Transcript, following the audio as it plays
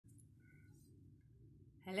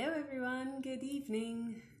Hello everyone, good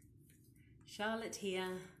evening. Charlotte here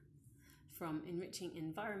from Enriching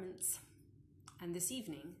Environments, and this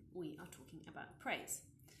evening we are talking about praise.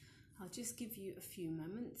 I'll just give you a few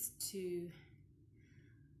moments to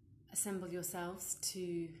assemble yourselves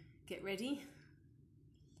to get ready.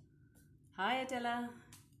 Hi Adela,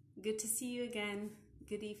 good to see you again.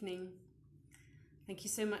 Good evening. Thank you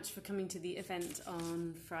so much for coming to the event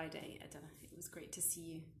on Friday, Adela. It was great to see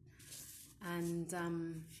you. And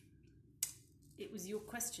it was your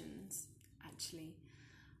questions, actually,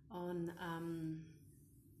 on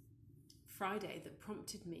Friday that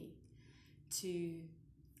prompted me to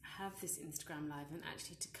have this Instagram Live and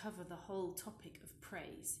actually to cover the whole topic of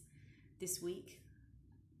praise this week,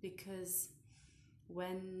 because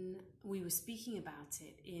when we were speaking about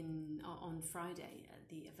it on Friday at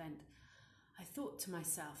the event, I thought to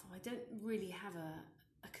myself, I don't really have a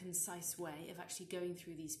concise way of actually going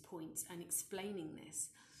through these points and explaining this.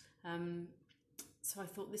 So I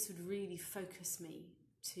thought this would really focus me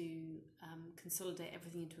to consolidate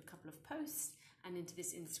everything into a couple of posts and into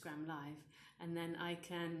this Instagram Live, and then I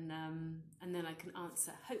can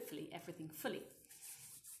answer hopefully everything fully.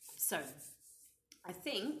 So I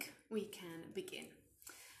think we can begin.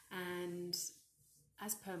 And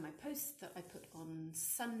as per my post that I put on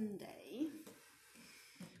Sunday,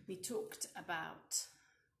 we talked about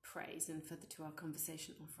praise and further to our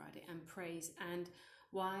conversation on Friday, and praise and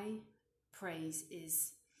why praise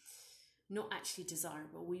is not actually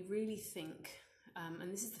desirable. We really think,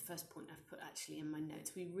 and this is the first point I've put actually in my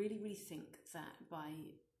notes, we really think that by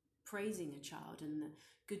praising a child and the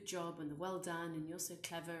good job and the well done and you're so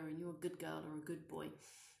clever and you're a good girl or a good boy,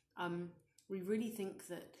 we really think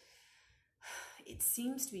that it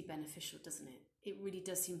seems to be beneficial, doesn't it? It really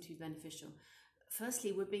does seem to be beneficial.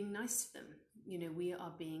 Firstly, we're being nice to them. You know, we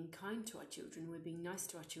are being kind to our children. We're being nice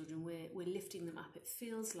to our children. We're lifting them up. It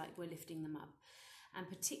feels like we're lifting them up. And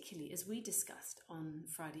particularly, as we discussed on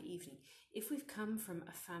Friday evening, if we've come from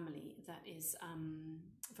a family that is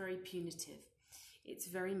very punitive, it's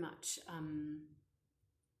very much,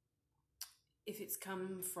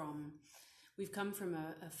 we've come from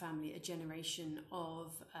a family, a generation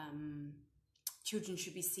of children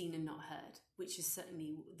should be seen and not heard, which is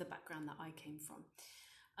certainly the background that I came from.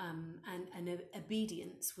 And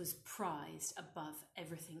obedience was prized above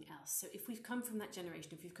everything else. So if we've come from that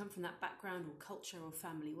generation, if we've come from that background or culture or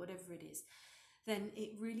family, whatever it is, then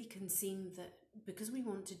it really can seem that because we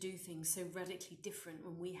want to do things so radically different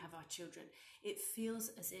when we have our children, it feels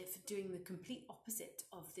as if doing the complete opposite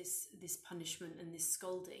of this punishment and this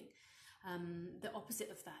scolding, the opposite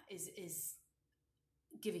of that is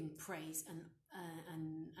giving praise and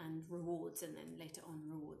rewards, and then later on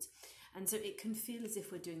rewards. And so it can feel as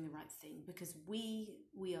if we're doing the right thing because we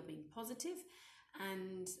are being positive,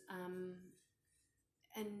 and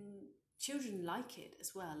children like it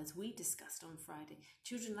as well, as we discussed on Friday.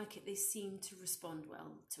 Children like it, they seem to respond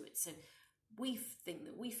well to it. So we think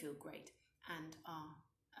that we feel great and our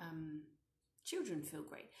children feel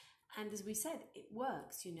great. And as we said, it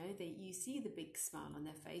works, you know, you see the big smile on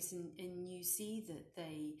their face, and you see that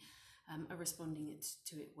they are responding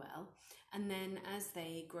to it well. And then as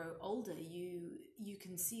they grow older, you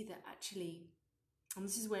can see that actually, and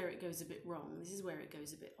this is where it goes a bit wrong, this is where it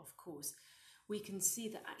goes a bit off course, we can see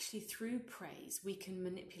that actually through praise, we can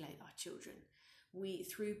manipulate our children.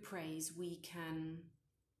 Through praise, we can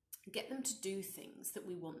get them to do things that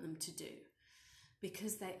we want them to do,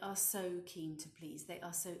 because they are so keen to please. They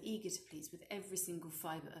are so eager to please with every single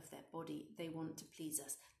fibre of their body. They want to please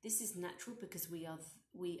us. This is natural because we are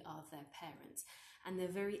their parents, and their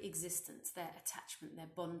very existence, their attachment, their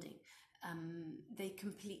bonding, they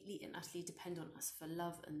completely and utterly depend on us for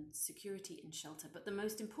love and security and shelter. But the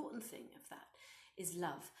most important thing of that is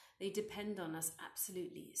love. They depend on us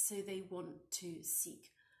absolutely, so they want to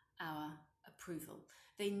seek our approval.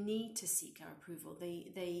 They need to seek our approval.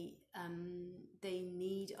 They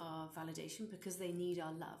need our validation because they need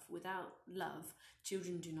our love. Without love,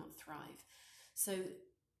 children do not thrive. So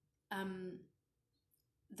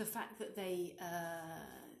the fact that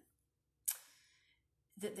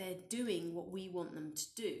they're doing what we want them to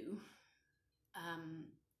do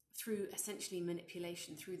through essentially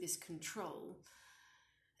manipulation, through this control,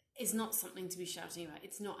 is not something to be shouting about.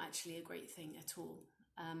 It's not actually a great thing at all.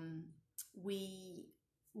 We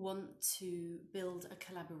want to build a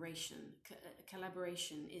collaboration.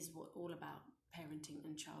 Collaboration is what all about parenting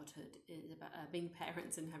and childhood is about. Being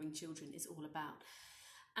parents and having children is all about.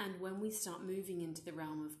 And when we start moving into the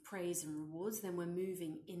realm of praise and rewards, then we're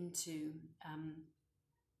moving into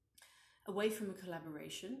away from a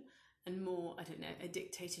collaboration and more, I don't know, a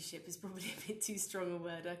dictatorship is probably a bit too strong a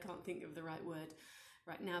word. I can't think of the right word.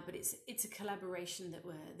 right now, but it's a collaboration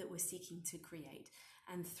that we're seeking to create.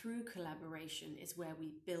 And through collaboration is where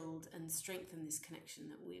we build and strengthen this connection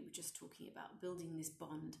that we were just talking about, building this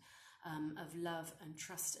bond of love and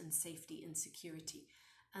trust and safety and security.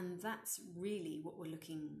 And that's really what we're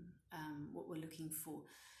looking for.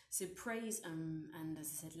 So praise and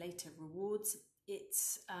as I said later, rewards.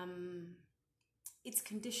 It's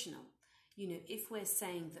conditional. You know, if we're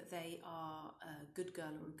saying that they are a good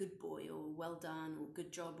girl or a good boy or well done or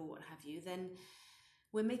good job or what have you, then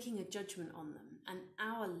we're making a judgment on them. And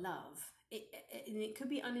our love, it could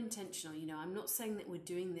be unintentional. You know, I'm not saying that we're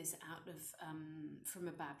doing this out of from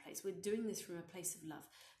a bad place. We're doing this from a place of love,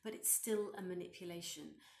 but it's still a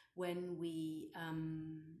manipulation when we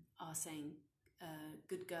are saying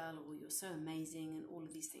good girl or you're so amazing and all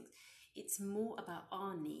of these things. It's more about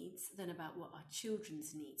our needs than about what our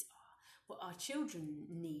children's needs are. What our children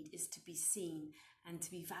need is to be seen and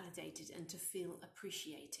to be validated and to feel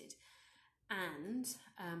appreciated. And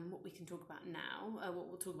what we can talk about now, what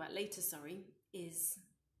we'll talk about later, is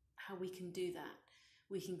how we can do that.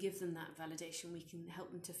 We can give them that validation. We can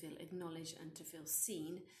help them to feel acknowledged and to feel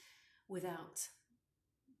seen without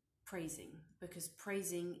praising, because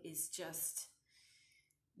praising is just,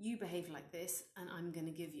 you behave like this and I'm going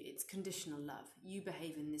to give you, it's conditional love. You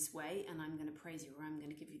behave in this way and I'm going to praise you, or I'm going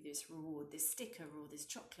to give you this reward, this sticker or this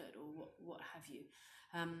chocolate or what have you.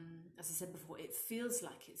 As I said before, it feels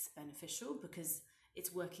like it's beneficial because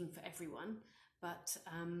it's working for everyone. But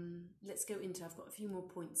let's go into, I've got a few more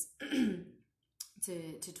points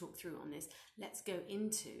to talk through on this. Let's go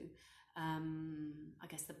into, I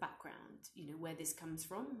guess, the background, you know, where this comes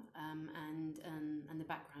from, and the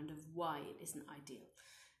background of why it isn't ideal.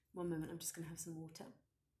 One moment, I'm just going to have some water.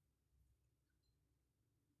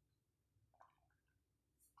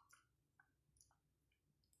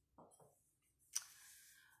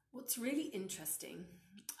 What's really interesting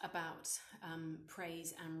about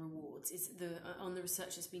praise and rewards is on the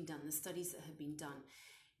research that's been done, the studies that have been done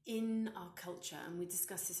in our culture, and we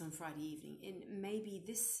discussed this on Friday evening, in maybe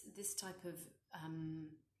this type of,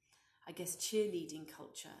 I guess, cheerleading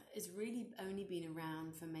culture has really only been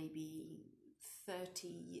around for maybe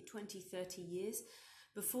 20, 30 years.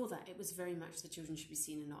 Before that, it was very much the children should be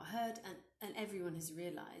seen and not heard, and everyone has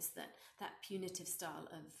realised that punitive style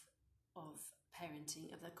of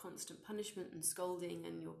parenting, of the constant punishment and scolding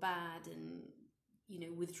and you're bad and, you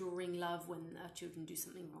know, withdrawing love when our children do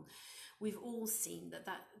something wrong. We've all seen that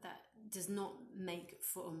does not make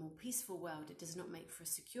for a more peaceful world. It does not make for a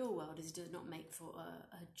secure world. It does not make for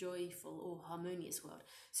a joyful or harmonious world.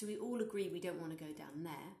 So we all agree we don't want to go down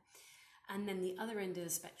there. And then the other end of the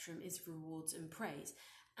spectrum is rewards and praise.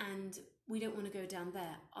 And we don't want to go down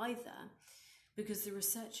there either, because the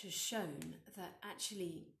research has shown that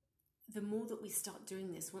actually the more that we start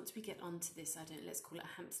doing this, once we get onto this, let's call it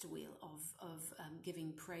a hamster wheel of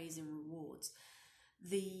giving praise and rewards,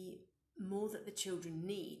 the more that the children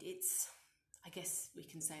need, it's, I guess we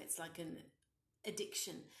can say it's like an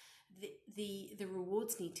addiction. The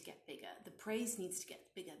rewards need to get bigger. The praise needs to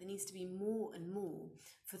get bigger. There needs to be more and more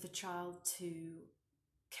for the child to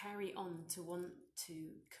carry on, to want to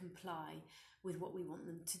comply with what we want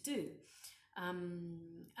them to do.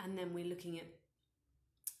 And then we're looking at,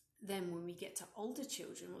 then when we get to older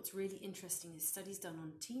children, what's really interesting is studies done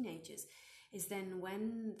on teenagers, is then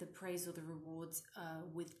when the praise or the rewards are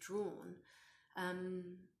withdrawn,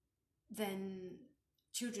 then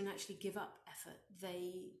children actually give up effort.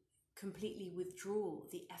 They completely withdraw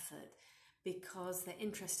the effort because their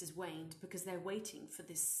interest has waned, because they're waiting for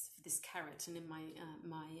this carrot. And in my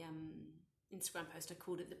Instagram post, I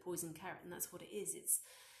called it the poison carrot, and that's what it is. It's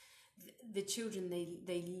the children,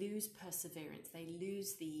 they lose perseverance, they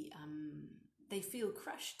lose they feel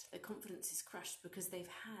crushed, their confidence is crushed because they've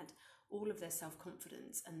had all of their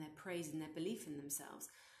self-confidence and their praise and their belief in themselves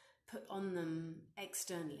put on them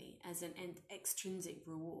externally as an extrinsic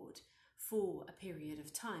reward for a period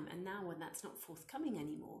of time. And now when that's not forthcoming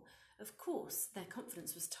anymore, of course their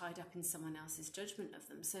confidence was tied up in someone else's judgment of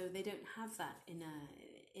them, so they don't have that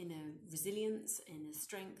inner resilience, inner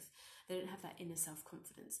strength. They don't have that inner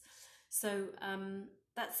self-confidence. So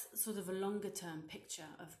that's sort of a longer term picture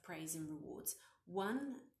of praise and rewards.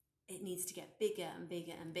 One, it needs to get bigger and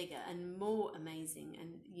bigger and bigger and more amazing,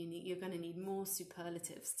 and you're going to need more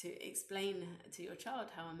superlatives to explain to your child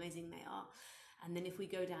how amazing they are. And then if we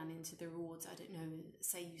go down into the rewards, I don't know,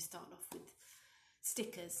 say you start off with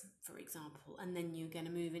stickers, for example, and then you're going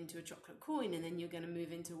to move into a chocolate coin, and then you're going to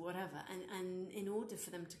move into whatever. And in order for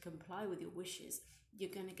them to comply with your wishes, you're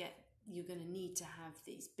going to need to have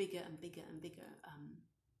these bigger and bigger and bigger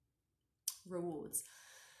rewards.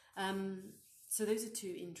 So those are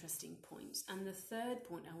two interesting points. And the third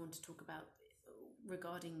point I want to talk about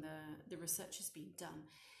regarding the research that's been done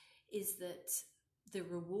is that the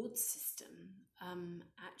reward system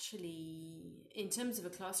actually, in terms of a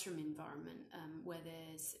classroom environment where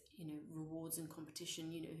there's, rewards and competition,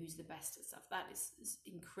 who's the best at stuff, that is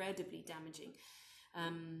incredibly damaging,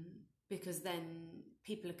 because then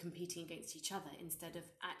people are competing against each other instead of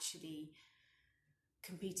actually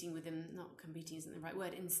competing with them. Not competing isn't the right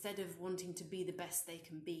word. Instead of wanting to be the best they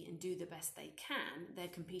can be and do the best they can, they're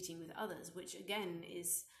competing with others, which again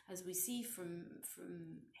is, as we see from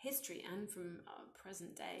history and from our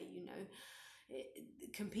present day,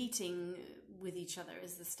 competing with each other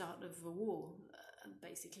is the start of a war,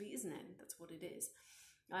 basically, isn't it? That's what it is.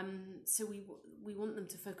 So we want them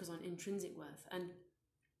to focus on intrinsic worth, and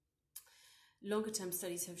longer term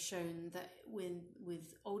studies have shown that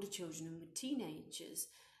with older children and with teenagers,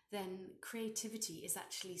 then creativity is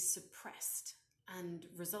actually suppressed and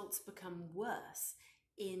results become worse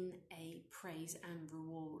in a praise and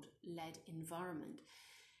reward led environment,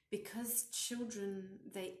 because children,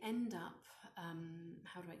 they end up,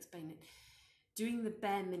 how do I explain it, doing the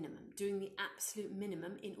bare minimum, doing the absolute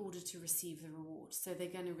minimum in order to receive the reward. So they're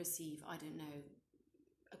going to receive, I don't know,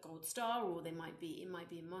 a gold star, or it might be a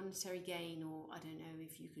monetary gain, or I don't know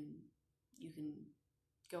if you can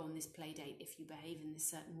go on this play date if you behave in this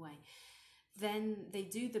certain way. Then they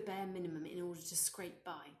do the bare minimum in order to scrape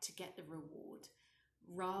by to get the reward,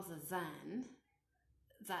 rather than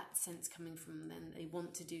that sense coming from them they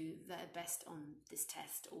want to do their best on this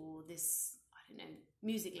test, or this, I don't know,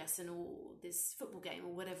 music lesson, or this football game,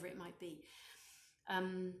 or whatever it might be.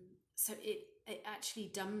 So it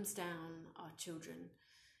actually dumbs down our children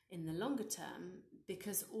in the longer term,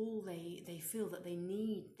 because all they feel that they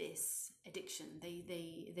need this addiction, they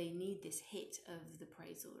need this hit of the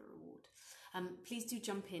praise or the reward. Please do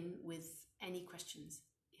jump in with any questions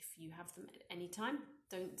if you have them at any time.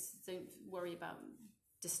 Don't worry about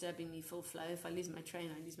disturbing me full flow. If I lose my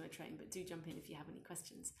train, I lose my train, but do jump in if you have any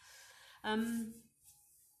questions. And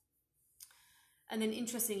then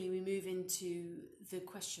interestingly, we move into the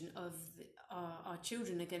question of our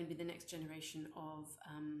children are going to be the next generation of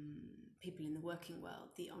people in the working world,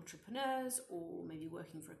 the entrepreneurs, or maybe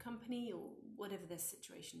working for a company, or whatever their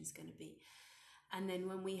situation is going to be. And then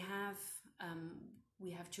when we have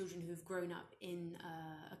children who've grown up in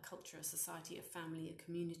a culture, a society, a family, a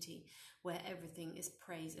community where everything is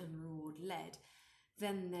praise and reward led,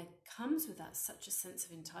 then there comes with that such a sense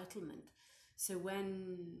of entitlement. So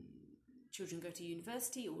when children go to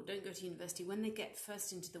university or don't go to university, when they get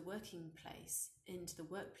first into the workplace,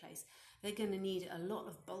 they're going to need a lot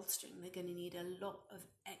of bolstering. They're going to need a lot of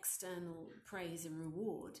external praise and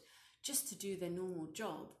reward just to do their normal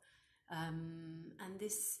job. And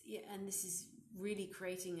this is really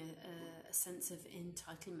creating a sense of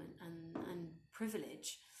entitlement and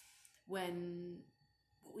privilege, when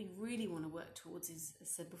what we really want to work towards is, as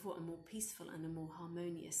I said before, a more peaceful and a more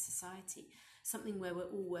harmonious society, something where we're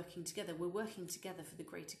all working together. We're working together for the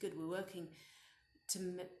greater good. We're working to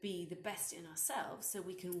be the best in ourselves so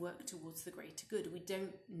we can work towards the greater good. We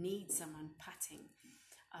don't need someone patting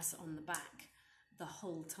us on the back the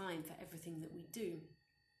whole time for everything that we do.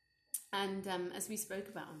 And as we spoke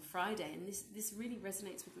about on Friday, and this really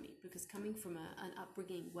resonates with me, because coming from an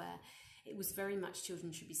upbringing where it was very much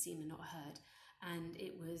children should be seen and not heard, and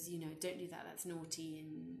it was, don't do that, that's naughty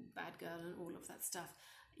and bad girl and all of that stuff.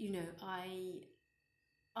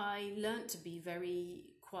 I learned to be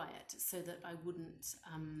very quiet so that I wouldn't,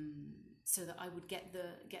 so that I would get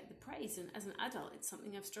the praise. And as an adult, it's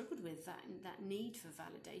something I've struggled with, that need for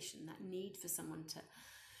validation, that need for someone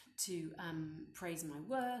to praise my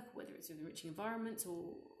work, whether it's with enriching environments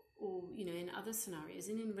or in other scenarios,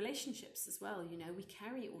 and in relationships as well. We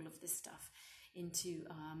carry all of this stuff into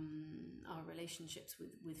our relationships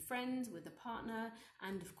with friends, with a partner,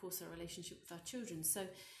 and of course our relationship with our children. So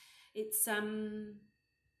it's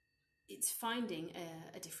finding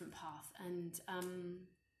a different path, and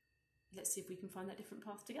let's see if we can find that different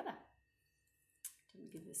path together. Let me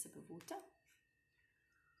give this a sip of water.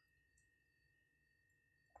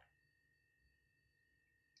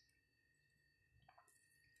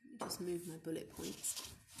 Just move my bullet points.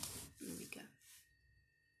 There we go.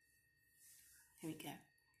 Here we go.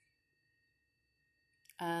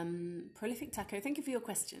 Prolific Taco, thank you for your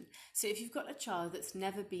question. So if you've got a child that's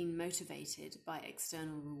never been motivated by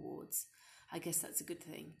external rewards, I guess that's a good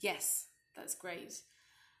thing. Yes, that's great.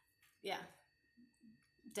 Yeah,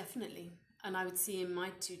 definitely. And I would see in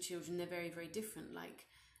my two children, they're very, very different. Like,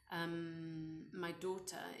 my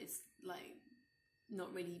daughter is like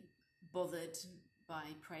not really bothered by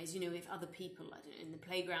praise. You know, if other people, I don't know, in the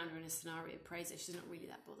playground or in a scenario praise her, she's not really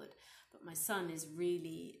that bothered. But my son is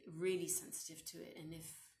really, really sensitive to it. And if,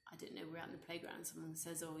 I don't know, we're out in the playground, someone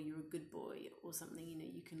says, oh, you're a good boy or something, you know,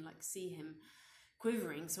 you can like see him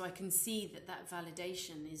quivering. So I can see that that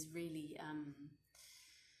validation is really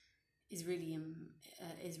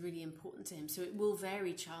important to him. So it will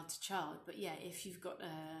vary child to child. But yeah, if you've got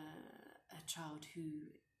a child who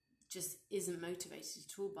just isn't motivated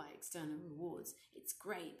at all by external rewards, it's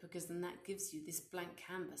great, because then that gives you this blank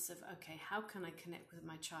canvas of, okay, how can I connect with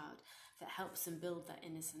my child that helps them build that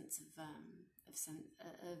inner sense of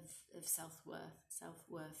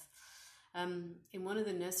self-worth. In one of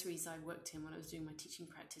the nurseries I worked in when I was doing my teaching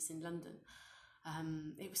practice in London,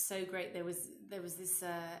 it was so great. There was this,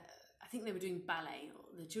 I think they were doing ballet, or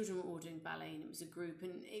the children were all doing ballet, and it was a group,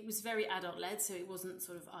 and it was very adult led, so it wasn't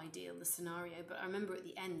sort of ideal, the scenario. But I remember at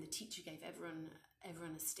the end, the teacher gave everyone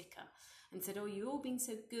a sticker and said, oh, you've all been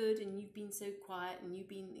so good, and you've been so quiet, and you've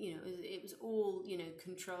been, you know, it was all, you know,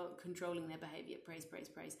 controlling their behavior, praise.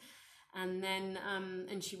 And then,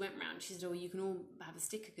 and she went round, she said, oh, you can all have a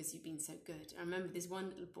sticker because you've been so good. I remember this one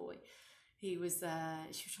little boy, she was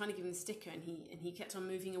trying to give him the sticker, and he kept on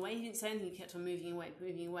moving away. He didn't say anything, he kept on moving away,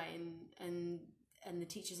 and the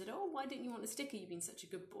teacher said, oh, why didn't you want a sticker? You've been such a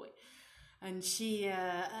good boy. And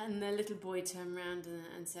and the little boy turned around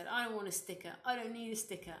and said, I don't want a sticker, I don't need a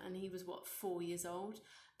sticker. And he was, 4 years old?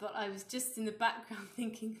 But I was just in the background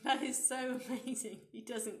thinking, that is so amazing. He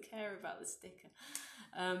doesn't care about the sticker.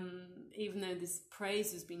 Even though this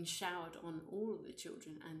praise was being showered on all of the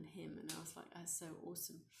children and him. And I was like, that's so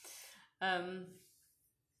awesome.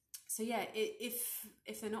 So yeah, if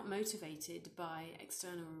they're not motivated by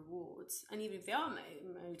external rewards, and even if they are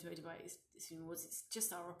motivated by external rewards, it's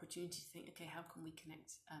just our opportunity to think, okay, how can we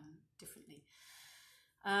connect differently?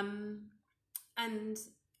 And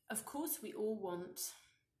of course, we all want,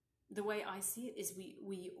 the way I see it is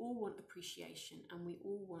we all want appreciation, and we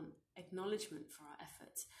all want acknowledgement for our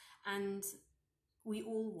efforts, and we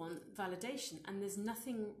all want validation, and there's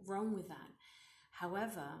nothing wrong with that.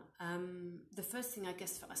 However, the first thing I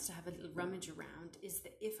guess for us to have a little rummage around is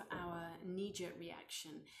that if our knee-jerk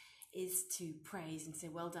reaction is to praise and say,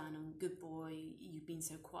 well done, and good boy, you've been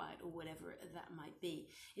so quiet, or whatever that might be,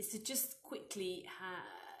 is to just quickly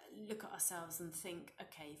look at ourselves and think,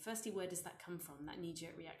 okay, firstly, where does that come from, that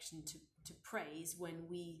knee-jerk reaction to praise when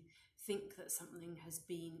we think that something has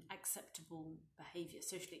been acceptable behaviour,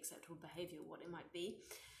 socially acceptable behaviour, what it might be.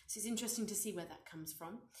 So it's interesting to see where that comes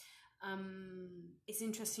from. It's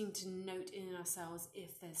interesting to note in ourselves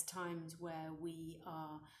if there's times where we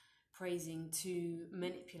are praising to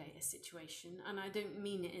manipulate a situation. And I don't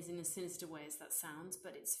mean it as in a sinister way as that sounds,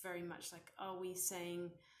 but it's very much like, are we saying,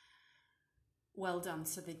 well done,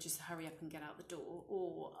 so they just hurry up and get out the door?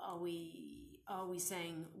 Or are we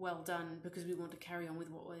saying, well done, because we want to carry on with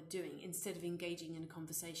what we're doing, instead of engaging in a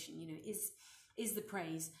conversation? You know, is the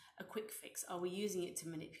praise a quick fix? Are we using it to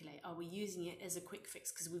manipulate? Are we using it as a quick fix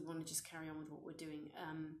because we want to just carry on with what we're doing?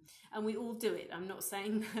 And we all do it. I'm not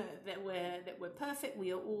saying that we're perfect.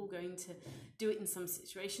 We are all going to do it in some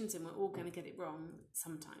situations, and we're all going to get it wrong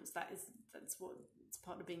sometimes. That's what it's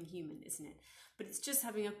part of being human, isn't it? But it's just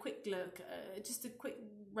having a quick look, just a quick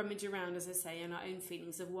rummage around, as I say, in our own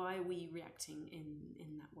feelings of why are we reacting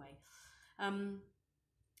in that way.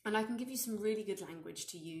 And I can give you some really good language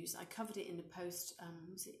to use. I covered it in the post,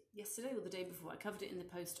 was it yesterday or the day before? I covered it in the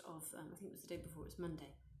post of, I think it was the day before, it was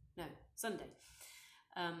Sunday,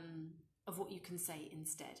 of what you can say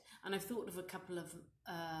instead. And I've thought of a couple of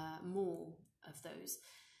more of those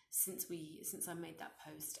since I made that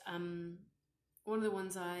post. One of the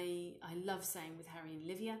ones I love saying with Harry and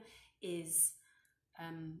Olivia is,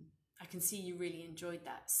 I can see you really enjoyed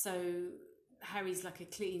that. So Harry's like a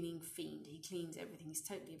cleaning fiend. He cleans everything. He's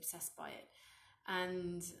totally obsessed by it.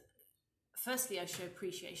 And firstly, I show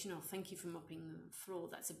appreciation. Oh, thank you for mopping the floor.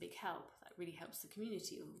 That's a big help. That really helps the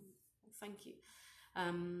community. Oh, thank you.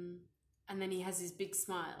 And then he has his big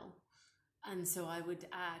smile. And so I would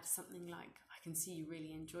add something like, I can see you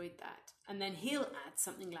really enjoyed that. And then he'll add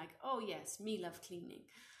something like, oh yes, me love cleaning.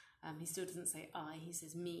 He still doesn't say I, he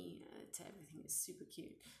says me to everything. It's super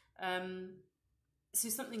cute. So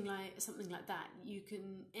something like that, you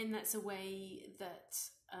can, and that's a way that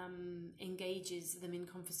engages them in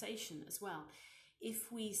conversation as well. If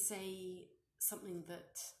we say something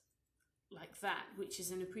like that, which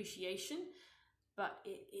is an appreciation, but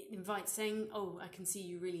it invites saying, oh, I can see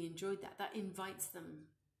you really enjoyed that. That invites them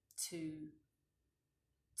to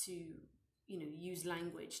use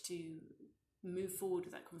language to move forward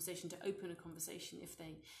with that conversation, to open a conversation if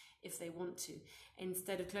they want to,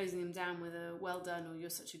 instead of closing them down with a well done or you're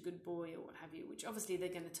such a good boy or what have you, which obviously they're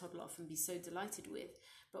going to toddle off and be so delighted with.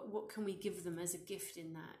 But what can we give them as a gift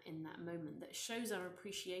in that moment that shows our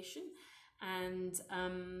appreciation? And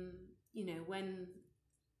when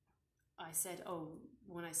I said,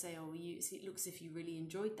 when I say, it looks as if you really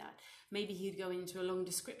enjoyed that, maybe he'd go into a long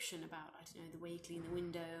description about, I don't know, the way you clean the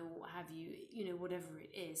window or what have you, whatever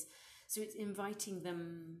it is. So it's inviting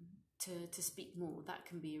them to speak more. That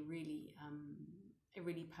can be a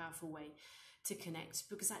really powerful way to connect,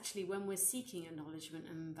 because actually when we're seeking acknowledgement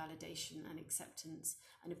and validation and acceptance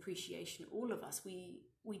and appreciation, all of us, we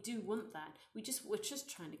do want that. We're just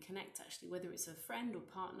trying to connect, actually, whether it's a friend or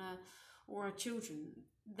partner or our children,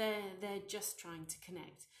 they're just trying to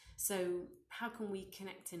connect. So how can we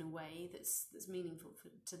connect in a way that's meaningful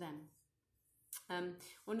to them?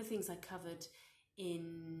 One of the things I covered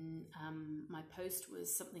in my post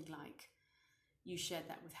was something like, you shared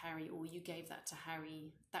that with Harry, or you gave that to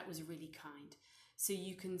Harry, that was really kind. So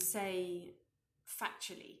you can say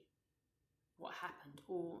factually what happened,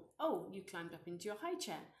 or, you climbed up into your high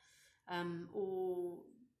chair, or,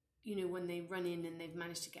 when they run in and they've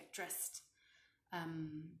managed to get dressed.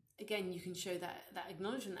 Again, you can show that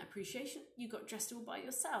acknowledgement, that appreciation. You got dressed all by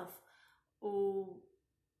yourself, or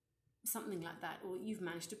something like that, or you've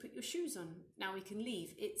managed to put your shoes on, now we can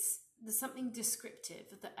leave. There's something descriptive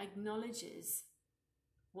that acknowledges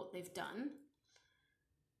what they've done,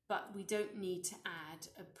 but we don't need to add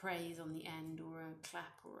a praise on the end, or a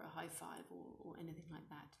clap, or a high five, or anything like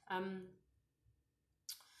that.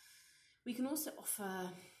 We can also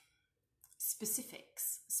offer specific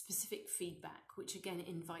feedback, which again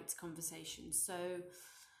invites conversation. So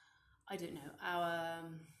I don't know, our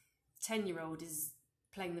 10-year-old is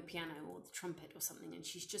playing the piano or the trumpet or something, and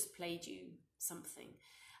she's just played you something,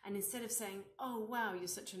 and instead of saying, oh wow, you're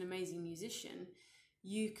such an amazing musician,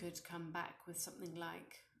 you could come back with something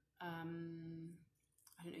like, I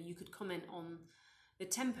don't know, you could comment on the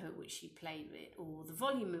tempo at which she played it, or the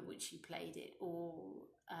volume at which she played it, or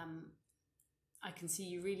I can see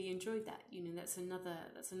you really enjoyed that. That's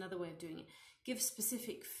another way of doing it. Give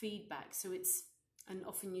specific feedback. So and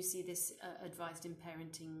often you see this advised in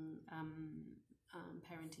parenting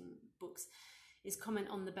books, is comment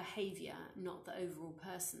on the behavior, not the overall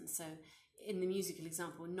person. So in the musical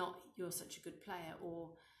example, not you're such a good player,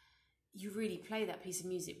 or you really play that piece of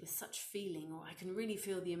music with such feeling, or I can really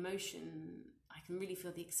feel the emotion, I can really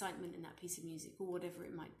feel the excitement in that piece of music, or whatever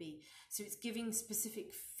it might be. So it's giving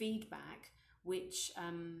specific feedback, which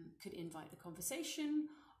could invite a conversation,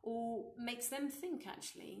 or makes them think,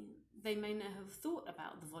 actually. They may not have thought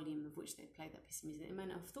about the volume of which they play that piece of music. They may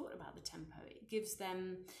not have thought about the tempo. It gives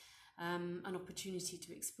them an opportunity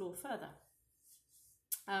to explore further.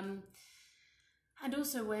 And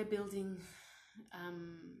also we're building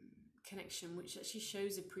connection, which actually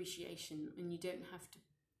shows appreciation, and you don't have to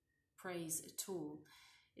praise at all.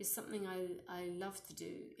 Is something I love to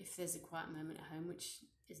do if there's a quiet moment at home, which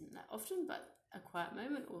isn't that often, but a quiet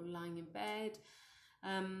moment, or lying in bed.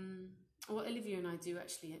 What Olivia and I do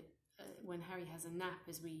actually when Harry has a nap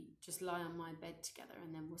is we just lie on my bed together,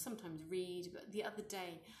 and then we'll sometimes read. But the other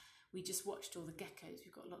day we just watched all the geckos.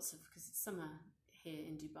 We've got lots of, because it's summer here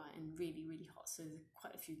in Dubai and really, really hot, so there's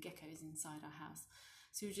quite a few geckos inside our house.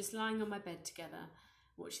 So we were just lying on my bed together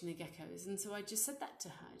watching the geckos, and so I just said that to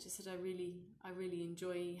her. I just said, I really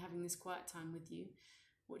enjoy having this quiet time with you,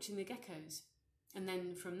 watching the geckos. And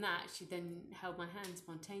then from that, she then held my hand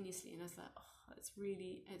spontaneously, and I was like, oh, it's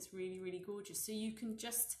really, really gorgeous. So you can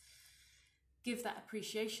just give that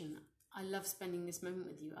appreciation. I love spending this moment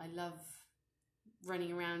with you. I love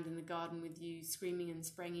running around in the garden with you, screaming and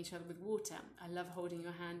spraying each other with water. I love holding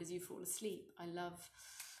your hand as you fall asleep. I love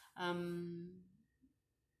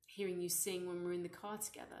hearing you sing when we're in the car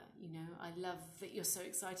together. I love that you're so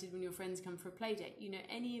excited when your friends come for a play date.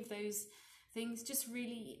 Any of those things, just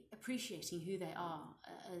really appreciating who they are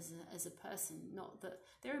as a person. Not that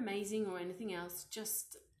they're amazing or anything else,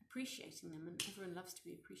 just appreciating them. And everyone loves to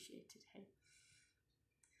be appreciated, hey?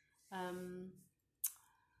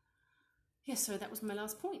 So that was my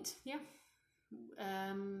last point.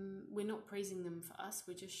 We're not praising them for us,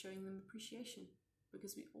 we're just showing them appreciation,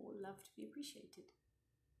 because we all love to be appreciated.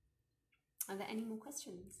 Are there any more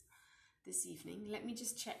questions this evening? Let me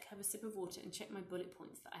just check, have a sip of water and check my bullet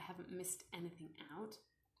points that I haven't missed anything out.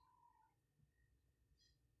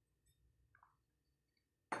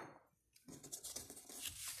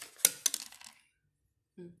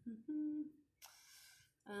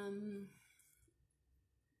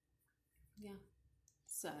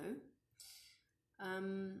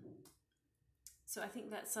 So I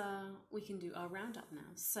think that's we can do our roundup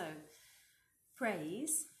now. So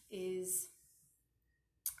praise is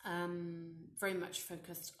very much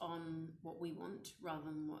focused on what we want rather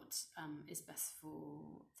than what is best for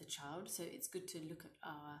the child. So it's good to look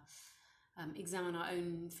at examine our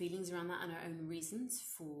own feelings around that and our own reasons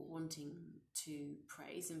for wanting to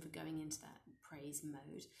praise and for going into that praise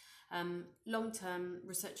mode. Long-term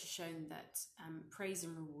research has shown that praise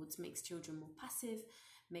and rewards makes children more passive,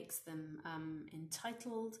 makes them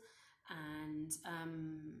entitled, and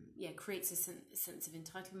creates a sense of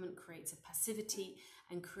entitlement, creates a passivity,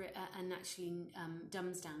 and actually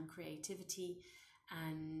dumbs down creativity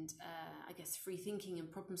and I guess free thinking and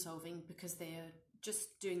problem solving, because they are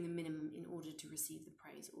just doing the minimum in order to receive the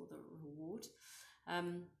praise or the reward.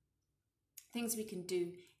 Things we can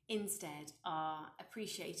do instead are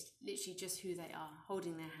appreciate literally just who they are,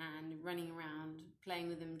 holding their hand, running around, playing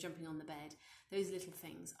with them, jumping on the bed, those little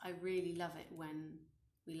things. I really love it when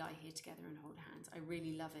we lie here together and hold hands. I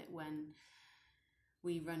really love it when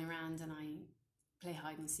we run around and I play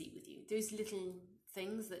hide and seek with you. Those little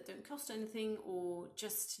things that don't cost anything, or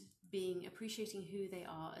just appreciating who they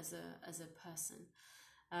are as a person.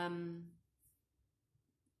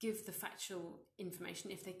 Give the factual information.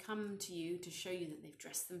 If they come to you to show you that they've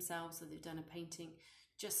dressed themselves or they've done a painting,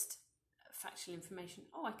 just factual information.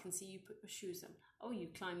 Oh, I can see you put your shoes on. Oh, you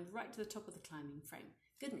climbed right to the top of the climbing frame.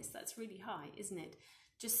 Goodness, that's really high, isn't it?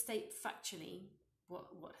 Just state factually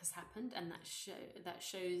what has happened, and that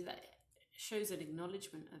shows an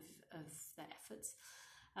acknowledgement of their efforts.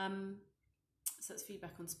 So that's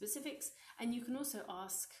feedback on specifics, and you can also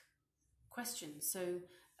ask questions. So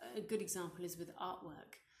a good example is with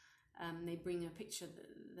artwork. They bring a picture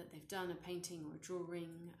that they've done, a painting or a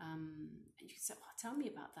drawing, and you can say, oh, tell me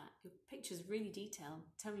about that. Your picture's really detailed.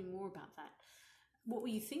 Tell me more about that. What were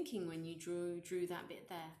you thinking when you drew that bit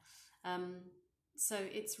there? So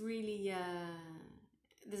it's really,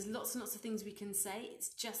 there's lots and lots of things we can say. It's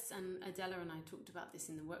just, and Adela and I talked about this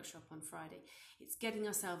in the workshop on Friday, it's getting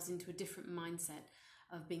ourselves into a different mindset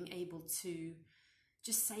of being able to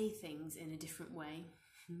just say things in a different way.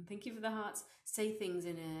 Thank you for the hearts. Say things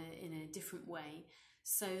in a different way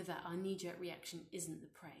so that our knee-jerk reaction isn't the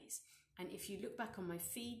praise. And if you look back on my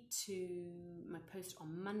feed to my post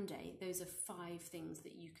on Monday, those are 5 things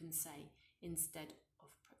that you can say instead of,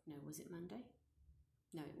 no, was it Monday?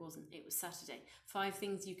 No, it wasn't. It was Saturday. 5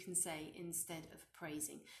 things you can say instead of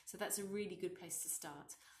praising. So that's a really good place to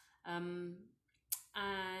start. And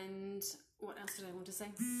what else did I want to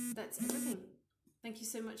say? That's everything. Thank you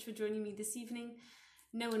so much for joining me this evening.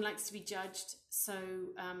 No one likes to be judged, so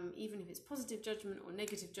even if it's positive judgment or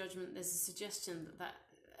negative judgment, there's a suggestion that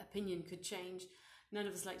opinion could change. None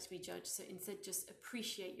of us like to be judged, so instead just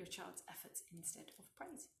appreciate your child's efforts instead of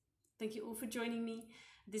praise. Thank you all for joining me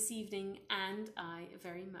this evening, and I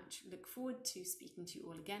very much look forward to speaking to you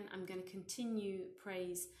all again. I'm going to continue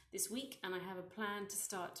praise this week, and I have a plan to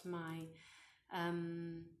start my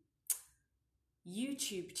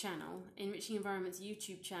YouTube channel, Enriching Environments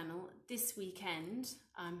YouTube channel, this weekend.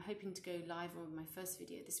 I'm hoping to go live on my first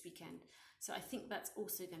video this weekend. So I think that's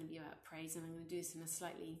also going to be about praise, and I'm going to do this in a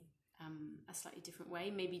slightly different way,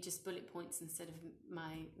 maybe just bullet points instead of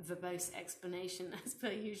my verbose explanation as per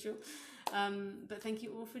usual. But thank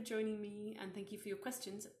you all for joining me, and thank you for your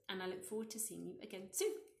questions, and I look forward to seeing you again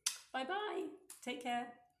soon. Bye bye. Take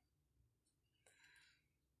care.